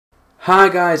Hi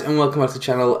guys and welcome back to the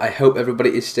channel. I hope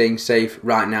everybody is staying safe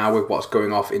right now with what's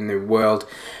going off in the world.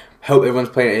 Hope everyone's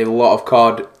playing a lot of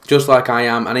COD just like I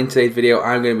am, and in today's video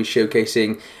I'm going to be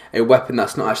showcasing a weapon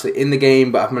that's not actually in the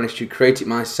game but I've managed to create it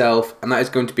myself, and that is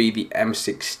going to be the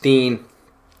M16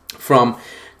 from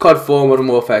COD 4 Modern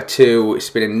Warfare 2. It's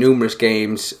been in numerous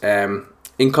games.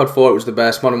 In COD 4 it was the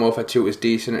best, Modern Warfare 2 was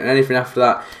decent, and anything after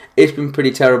that it's been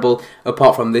pretty terrible.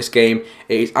 Apart from this game,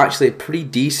 it is actually pretty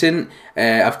decent.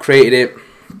 I've created it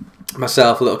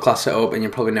myself, a little class setup, and you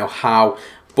probably know how.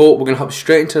 But we're going to hop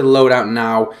straight into the loadout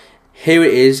now. Here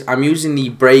it is. I'm using the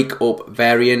break up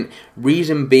variant.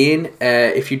 Reason being,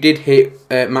 if you did hit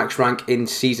max rank in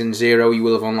Season 0, you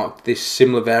will have unlocked this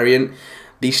similar variant.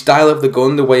 The style of the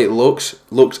gun, the way it looks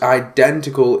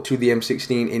identical to the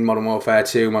M16 in Modern Warfare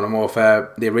 2, Modern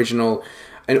Warfare, the original,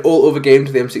 and all other games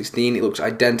of the M16. It looks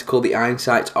identical. The iron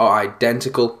sights are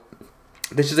identical.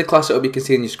 This is a class setup you can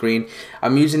see on your screen.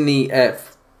 I'm using the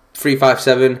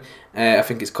 357, I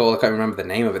think it's called, I can't remember the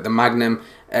name of it, the Magnum,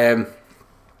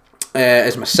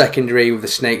 as my secondary with the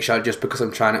snake shot, just because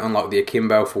I'm trying to unlock the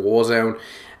Akimbo for Warzone.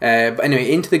 But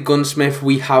anyway, into the gunsmith,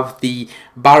 we have the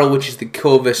barrel, which is the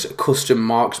Corvus Custom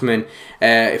Marksman.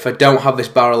 If I don't have this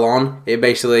barrel on, it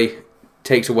basically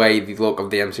takes away the look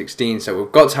of the M16, so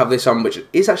we've got to have this on, which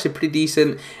is actually pretty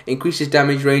decent. Increases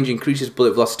damage range, increases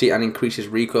bullet velocity, and increases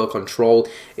recoil control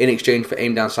in exchange for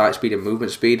aim down sight speed and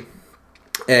movement speed.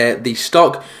 The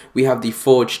stock, we have the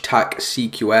Forge Tac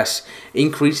CQS,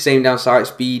 increases aim down sight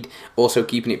speed, also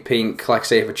keeping it pink. Like I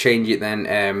say, if I change it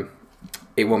then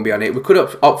it won't be on it. We could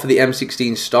opt for the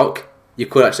M16 stock. You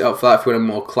could actually opt for that if you want a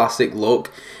more classic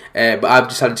look. But I've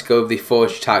decided to go with the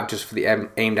Forge Tag just for the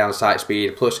aim down sight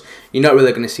speed. Plus, you're not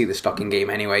really going to see the stock in game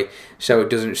anyway, so it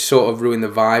doesn't sort of ruin the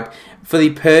vibe. For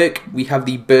the perk, we have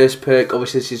the Burst perk.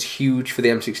 Obviously, this is huge for the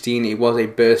M16. It was a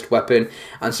burst weapon,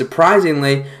 and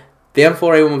surprisingly, the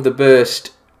M4A1 with the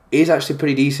burst is actually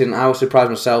pretty decent. I was surprised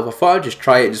myself. I thought I'd just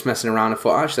try it, just messing around. I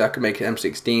thought actually I could make an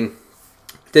M16.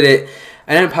 Did it.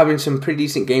 I ended up having some pretty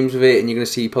decent games with it, and you're going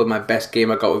to see probably my best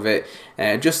game I got with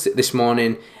it just this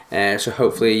morning. So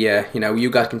hopefully, you know, you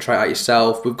guys can try it out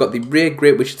yourself. We've got the rear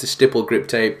grip, which is the stipple grip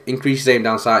tape, increases aim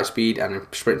down sight speed and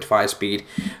sprint to fire speed.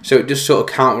 So it just sort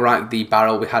of counteract the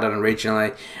barrel we had on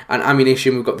originally. And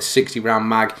ammunition, we've got the 60 round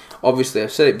mag. Obviously,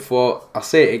 I've said it before, I'll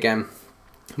say it again.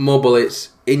 More bullets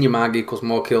in your mag equals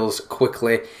more kills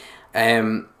quickly.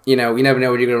 You know, you never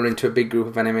know when you're going to run into a big group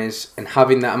of enemies, and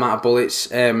having that amount of bullets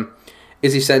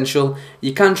is essential.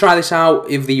 You can try this out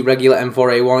with the regular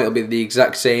M4A1. It'll be the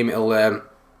exact same. It'll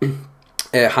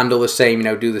handle the same, you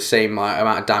know, do the same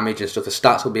amount of damage and stuff. The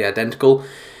stats will be identical,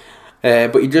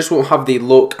 but you just won't have the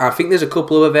look. I think there's a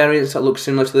couple other variants that look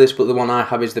similar to this, but the one I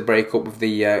have is the breakup with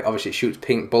the obviously it shoots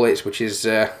pink bullets, which is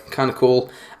kind of cool,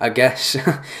 I guess.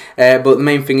 But the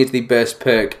main thing is the burst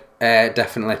perk,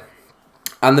 definitely,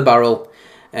 and the barrel,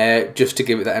 just to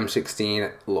give it that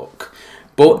M16 look.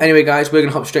 But anyway guys, we're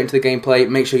going to hop straight into the gameplay.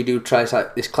 Make sure you do try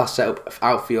this class setup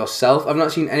out for yourself. I've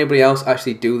not seen anybody else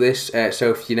actually do this,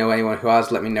 so if you know anyone who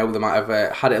has, let me know. They might have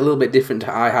had it a little bit different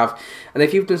to I have. And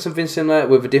if you've done something similar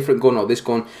with a different gun or this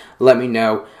gun, let me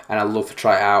know, and I'd love to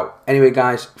try it out. Anyway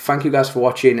guys, thank you guys for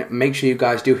watching. Make sure you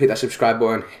guys do hit that subscribe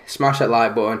button, smash that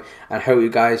like button, and hope you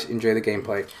guys enjoy the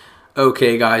gameplay.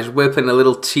 Okay guys, we're playing a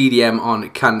little TDM on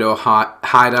Kando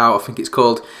Hideout, I think it's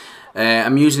called.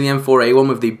 I'm using the M4A1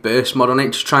 with the burst mod on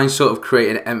it to try and sort of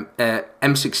create an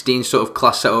M16 sort of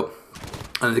class setup.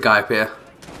 And the guy up here.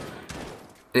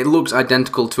 It looks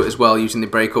identical to it as well using the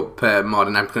breakup mod,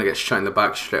 and I'm going to get shot in the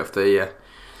back straight off the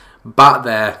bat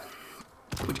there,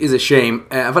 which is a shame.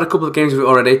 I've had a couple of games with it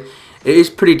already. It is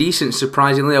pretty decent,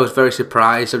 surprisingly. I was very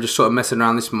surprised. I'm just sort of messing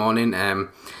around this morning.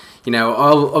 You know,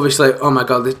 obviously, oh my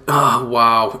god, oh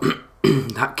wow,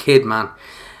 that kid, man.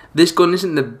 This gun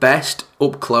isn't the best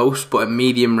up close, but at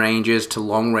medium ranges to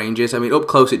long ranges. I mean, up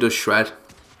close it does shred.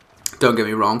 Don't get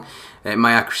me wrong.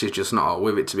 My accuracy is just not all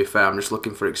with it, to be fair. I'm just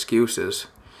looking for excuses.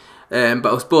 But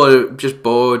I was bored, just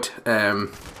bored. I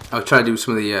was trying to do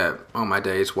some of the, oh my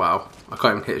days, wow. I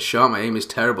can't even hit a shot, my aim is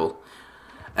terrible.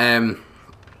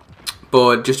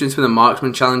 But just doing some of the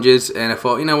marksman challenges, and I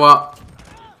thought, you know what?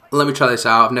 Let me try this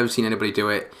out. I've never seen anybody do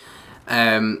it.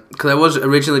 Because I was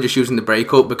originally just using the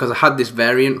breakup because I had this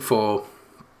variant for,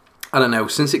 I don't know,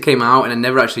 since it came out, and I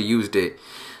never actually used it.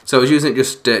 So I was using it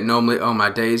just normally. Oh my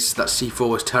days, that C4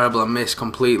 was terrible. I missed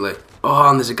completely. Oh,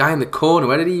 and there's a guy in the corner.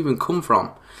 Where did he even come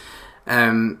from?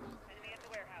 I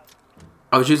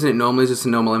was using it normally as just a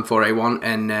normal M4A1,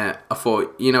 and I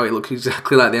thought, you know, it looks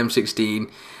exactly like the M16.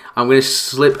 I'm going to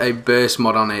slip a burst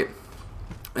mod on it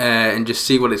and just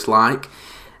see what it's like.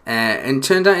 And it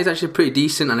turned out it's actually pretty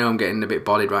decent. I know I'm getting a bit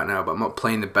bodied right now, but I'm not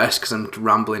playing the best because I'm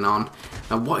rambling on.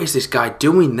 Now, what is this guy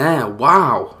doing there?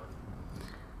 Wow.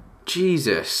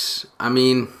 Jesus. I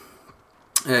mean,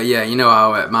 yeah, you know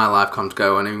how my life comms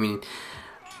go. And I mean,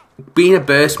 being a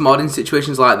burst mod in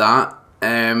situations like that,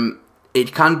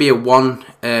 it can be a one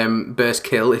burst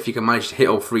kill if you can manage to hit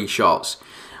all 3 shots.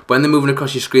 When they're moving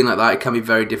across your screen like that, it can be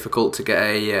very difficult to get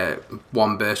a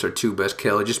 1 burst or a 2 burst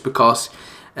kill, just because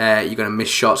you're going to miss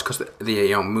shots because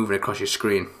they're moving across your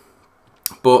screen.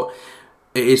 But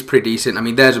it is pretty decent. I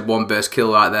mean, there's a 1 burst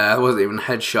kill right there. It wasn't even a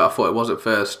headshot. I thought it was at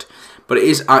first. But it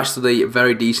is actually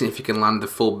very decent if you can land the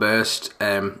full burst.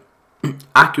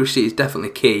 Accuracy is definitely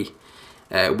key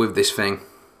with this thing.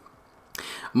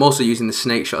 I'm also using the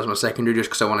snake shot as my secondary just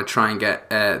because I want to try and get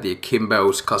the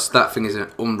akimbos, because that thing is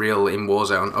unreal in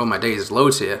Warzone. Oh my days, there's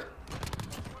loads here.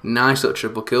 Nice little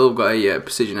triple kill. We've got a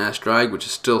precision airstrike, which I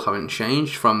still haven't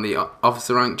changed from the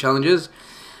officer rank challenges.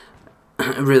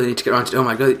 I really need to get around to. Oh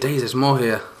my god, days, there's more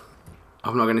here.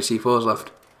 I've not got any C4s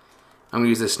left. I'm going to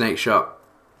use the snake shot.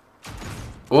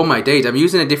 Oh my days, I'm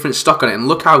using a different stock on it, and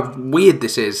look how weird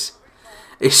this is.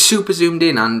 It's super zoomed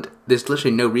in, and there's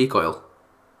literally no recoil.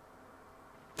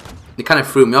 It kind of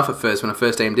threw me off at first when I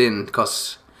first aimed in,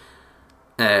 because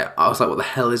I was like, what the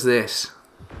hell is this?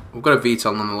 We've got a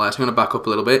VTOL nonetheless. I'm going to back up a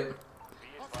little bit.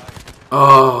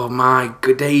 Oh my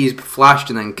good days, flashed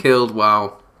and then killed,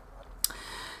 wow.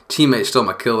 Teammate stole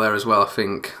my kill there as well, I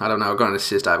think. I don't know, I got an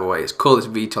assist either way. Let's call this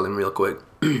VTOL in real quick.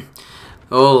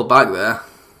 Oh, back there.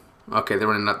 Okay, they're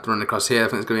running across here. I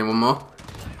think there's going to be one more.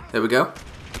 There we go.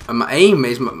 And my aim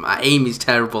is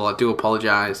terrible, I do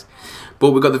apologise.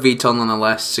 But we got the VTOL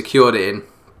nonetheless, secured it in.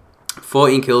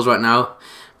 14 kills right now.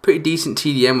 Pretty decent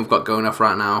TDM we've got going off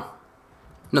right now.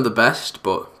 Not the best,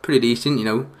 but pretty decent, you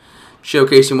know.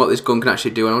 Showcasing what this gun can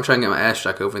actually do. And I'll try and get my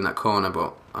airstrike over in that corner,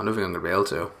 but I don't think I'm going to be able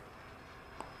to.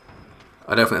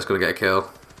 I don't think that's going to get a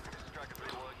kill.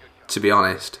 To be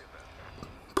honest.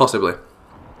 Possibly.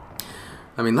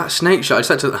 I mean, that snake shot,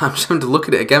 I'm just having to look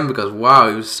at it again because, wow,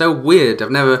 it was so weird.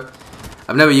 I've never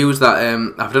used that,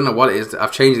 I don't know what it is.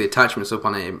 I've changed the attachments up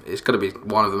on it. It's got to be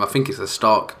one of them. I think it's the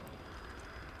stock.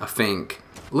 I think.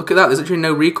 Look at that, there's actually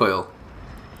no recoil.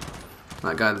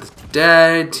 That guy's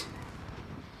dead.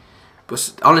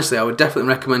 But honestly, I would definitely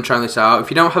recommend trying this out.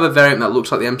 If you don't have a variant that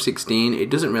looks like the M16, it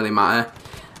doesn't really matter.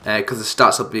 Because the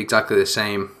stats will be exactly the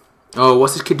same. Oh,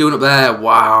 what's this kid doing up there?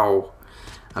 Wow.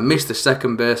 I missed the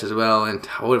second burst as well, and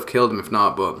I would have killed him if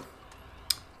not, but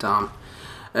damn.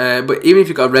 But even if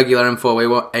you've got a regular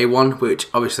M4A1, which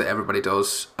obviously everybody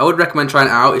does, I would recommend trying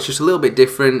it out. It's just a little bit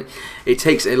different. It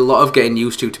takes a lot of getting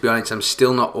used to be honest. I'm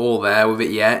still not all there with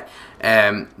it yet.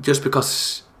 Just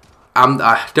because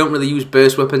I don't really use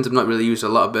burst weapons. I've not really used a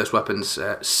lot of burst weapons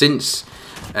since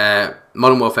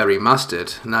Modern Warfare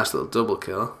Remastered. Nice little double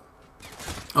kill.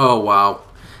 Oh wow.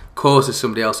 Of course there's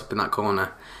somebody else up in that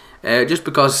corner. Just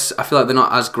because I feel like they're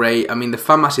not as great. I mean, the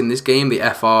FAMAS in this game, the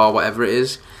FR, whatever it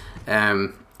is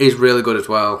really good as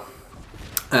well.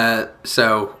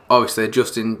 So, obviously,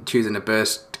 Justin choosing a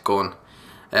burst gun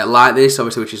like this,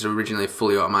 obviously, which is originally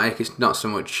fully automatic, it's not so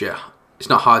much, it's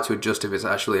not hard to adjust if it's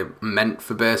actually meant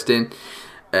for bursting.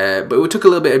 But we took a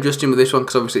little bit of adjusting with this one,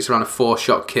 because obviously it's around a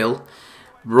 4-shot kill,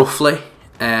 roughly.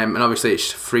 And obviously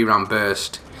it's 3-round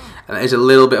burst. And there's a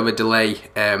little bit of a delay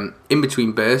in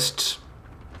between bursts.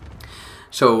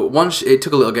 So once it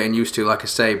took a little getting used to, like I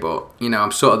say, but you know,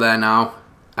 I'm sort of there now.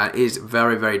 And it is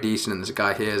very, very decent. And there's a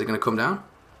guy here. Is it going to come down?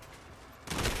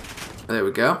 There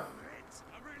we go.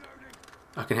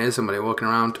 I can hear somebody walking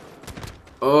around.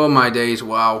 Oh my days!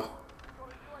 Wow.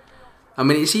 I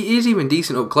mean, it is even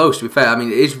decent up close. To be fair, I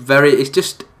mean, it's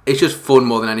just fun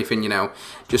more than anything, you know.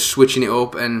 Just switching it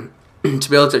up and to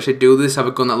be able to actually do this, have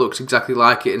a gun that looks exactly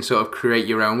like it, and sort of create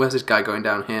your own. Where's this guy going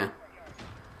down here?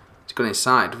 He's gone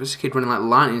inside. Where's this kid running like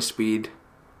lightning speed?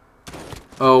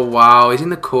 Oh wow, he's in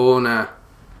the corner.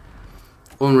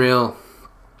 Unreal.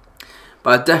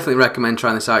 But I definitely recommend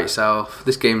trying this out yourself.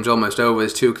 This game's almost over.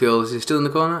 There's 2 kills. Is he still in the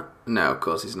corner? No, of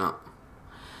course he's not.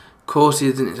 Of course he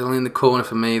isn't. He's only in the corner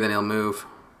for me. Then he'll move.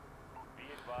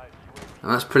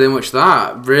 And that's pretty much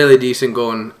that. Really decent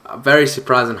gun. Very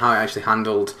surprising how it actually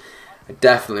handled. I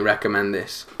definitely recommend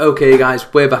this. Okay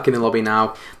guys, we're back in the lobby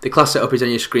now. The class setup is on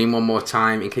your screen one more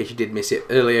time in case you did miss it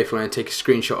earlier. If you want to take a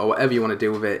screenshot or whatever you want to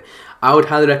do with it, I would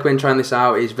highly recommend trying this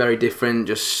out. It's very different.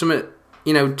 Just something,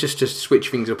 you know, just switch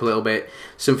things up a little bit.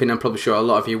 Something I'm probably sure a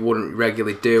lot of you wouldn't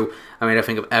regularly do. I mean, I don't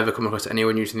think I've ever come across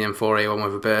anyone using the M4A1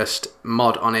 with a burst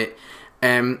mod on it.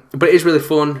 But it is really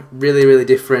fun, really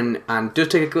different, and does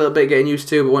take a little bit getting used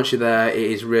to, but once you're there, it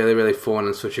is really fun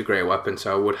and such a great weapon,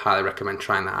 so I would highly recommend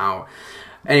trying that out.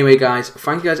 Anyway, guys,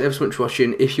 thank you guys ever so much for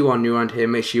watching. If you are new around here,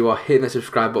 make sure you are hitting the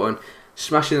subscribe button,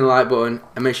 smashing the like button,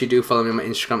 and make sure you do follow me on my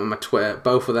Instagram and my Twitter.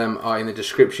 Both of them are in the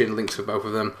description, links for both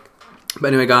of them. But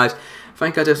anyway, guys,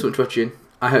 thank you guys ever so much for watching.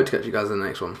 I hope to catch you guys in the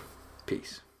next one.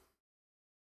 Peace.